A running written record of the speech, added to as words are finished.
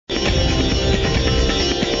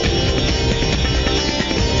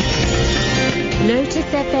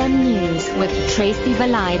FM News with Tracy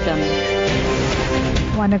Valaydham.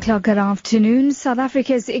 1 o'clock at afternoon. South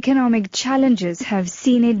Africa's economic challenges have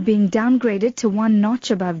seen it being downgraded to one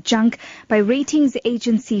notch above junk by ratings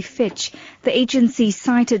agency Fitch. The agency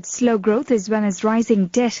cited slow growth as well as rising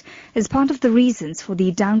debt as part of the reasons for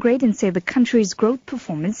the downgrade and said the country's growth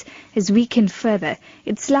performance has weakened further.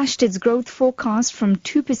 It slashed its growth forecast from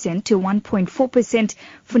 2% to 1.4%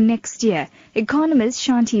 for next year. Economist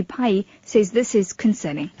Shanti Pai says this is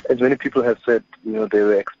concerning. As many people have said, they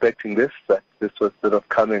were expecting this, that this was sort of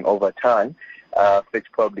coming over time. Fitch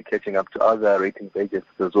probably catching up to other ratings agencies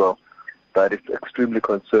as well. But it's extremely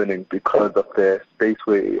concerning because of the space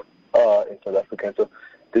we are in South Africa. So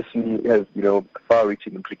this has,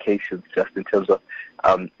 far-reaching implications just in terms of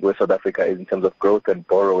where South Africa is in terms of growth and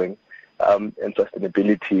borrowing and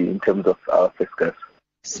sustainability in terms of our fiscus.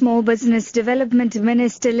 Small Business Development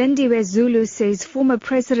Minister Lindiwe Zulu says former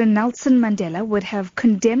President Nelson Mandela would have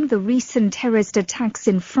condemned the recent terrorist attacks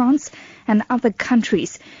in France and other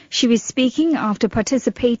countries. She was speaking after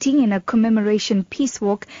participating in a commemoration peace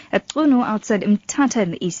walk at Qunu outside Mthatha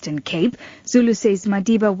in the Eastern Cape. Zulu says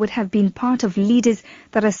Madiba would have been part of leaders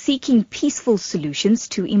that are seeking peaceful solutions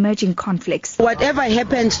to emerging conflicts. Whatever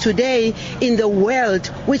happens today in the world,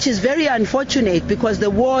 which is very unfortunate because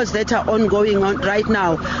the wars that are ongoing right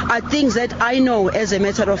now are things that I know as a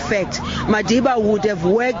matter of fact Madiba would have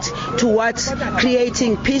worked towards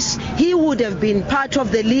creating peace. He would have been part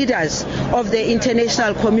of the leaders of the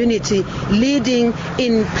international community leading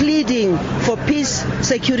in pleading for peace,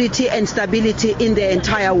 security and stability in the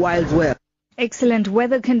entire wide world. Excellent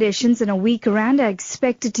weather conditions and a weak rand are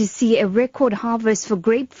expected to see a record harvest for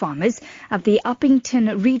grape farmers at the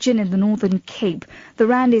Uppington region in the Northern Cape. The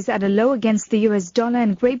rand is at a low against the US dollar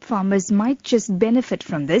and grape farmers might just benefit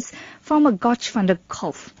from this. Farmer Gotch van der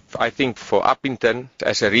Kolf. I think for Uppington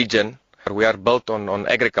as a region, we are built on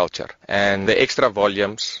agriculture, and the extra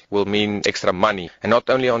volumes will mean extra money. And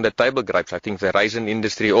not only on the table grapes, I think the raisin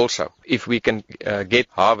industry also. If we can get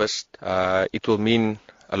harvest, it will mean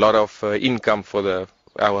a lot of income for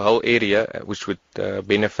our whole area, which would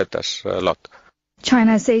benefit us a lot.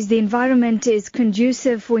 China says the environment is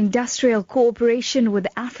conducive for industrial cooperation with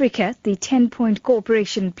Africa. The 10-point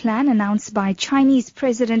cooperation plan announced by Chinese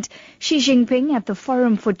President Xi Jinping at the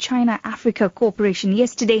Forum for China-Africa Cooperation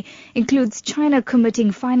yesterday includes China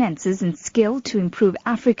committing finances and skill to improve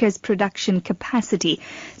Africa's production capacity.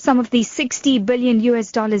 Some of the $60 billion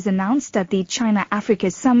announced at the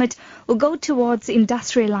China-Africa Summit will go towards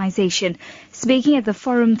industrialization. Speaking at the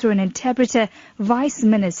forum through an interpreter, Vice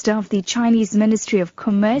Minister of the Chinese Ministry of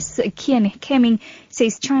Commerce, Qian Keming,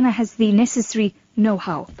 says China has the necessary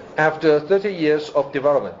know-how. After 30 years of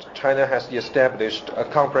development, China has established a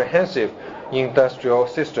comprehensive industrial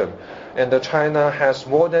system, and China has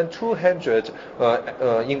more than 200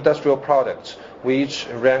 industrial products, which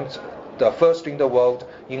ranked the first in the world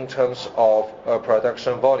in terms of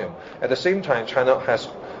production volume. At the same time, China has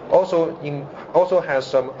also has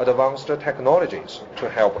some advanced technologies to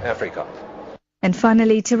help Africa. And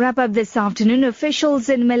finally, to wrap up this afternoon, officials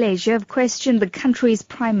in Malaysia have questioned the country's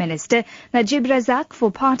Prime Minister, Najib Razak, for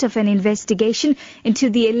part of an investigation into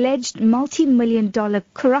the alleged multi-million-dollar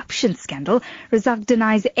corruption scandal. Razak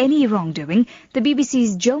denies any wrongdoing. The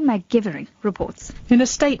BBC's Jill McGivering reports. In a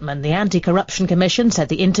statement, the Anti-Corruption Commission said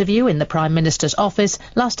the interview in the Prime Minister's office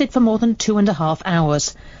lasted for more than 2.5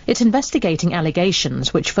 hours. It's investigating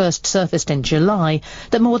allegations which first surfaced in July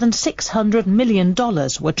that more than $600 million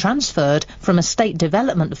were transferred from a state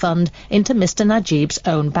development fund into Mr. Najib's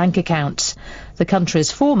own bank accounts. The country's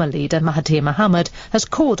former leader, Mahathir Mohamad, has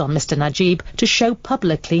called on Mr. Najib to show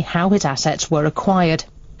publicly how his assets were acquired.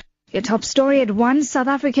 Your top story at 1, South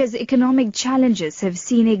Africa's economic challenges have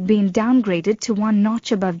seen it being downgraded to one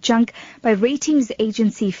notch above junk by ratings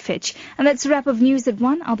agency Fitch. And that's a wrap of news at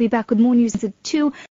 1. I'll be back with more news at 2.